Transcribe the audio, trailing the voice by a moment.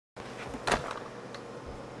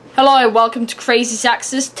Hello, welcome to Crazy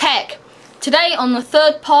Zakster's Tech. Today on the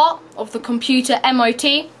third part of the computer MOT,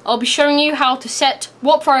 I'll be showing you how to set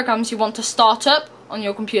what programs you want to start up on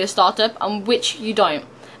your computer startup and which you don't.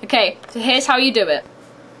 Okay, so here's how you do it.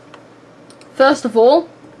 First of all,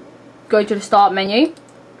 go to the start menu,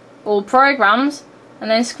 all programs,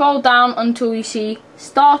 and then scroll down until you see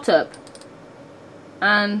startup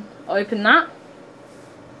and open that.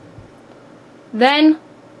 Then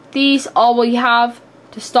these are what you have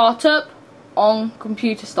to start up on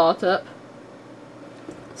computer startup.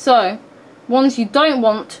 So ones you don't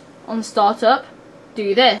want on startup,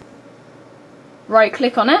 do this. Right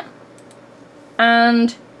click on it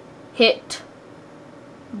and hit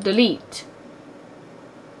delete.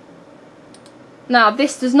 Now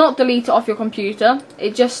this does not delete it off your computer,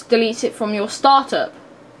 it just deletes it from your startup.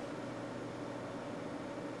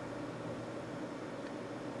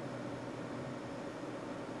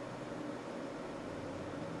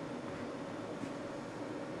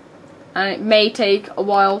 And it may take a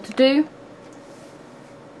while to do,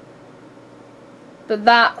 but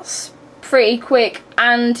that's pretty quick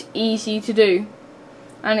and easy to do,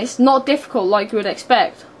 and it's not difficult like you would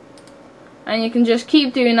expect. And you can just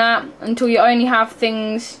keep doing that until you only have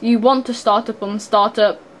things you want to start up on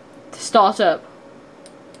startup to start up.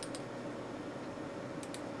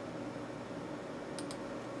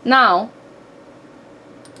 Now,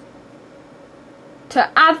 to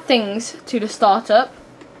add things to the startup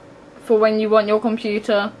for when you want your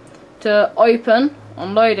computer to open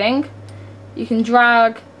on loading, you can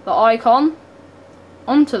drag the icon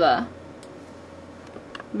onto there.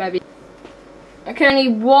 Maybe. Okay, only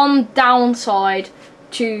one downside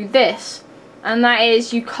to this, and that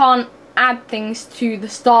is you can't add things to the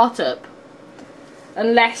startup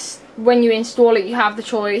unless when you install it you have the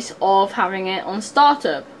choice of having it on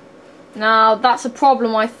startup. Now that's a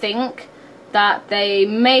problem I think that they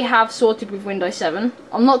may have sorted with Windows 7.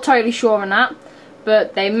 I'm not totally sure on that,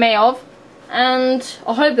 but they may have, and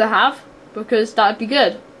I hope they have, because that would be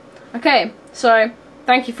good. Okay, so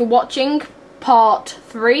thank you for watching part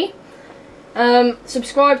 3.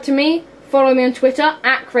 Subscribe to me, follow me on Twitter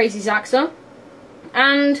at CrazyZakster,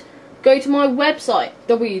 and go to my website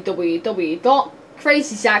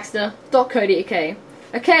www.crazyzakster.co.uk.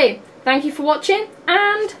 Okay, thank you for watching,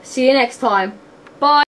 and see you next time. Bye.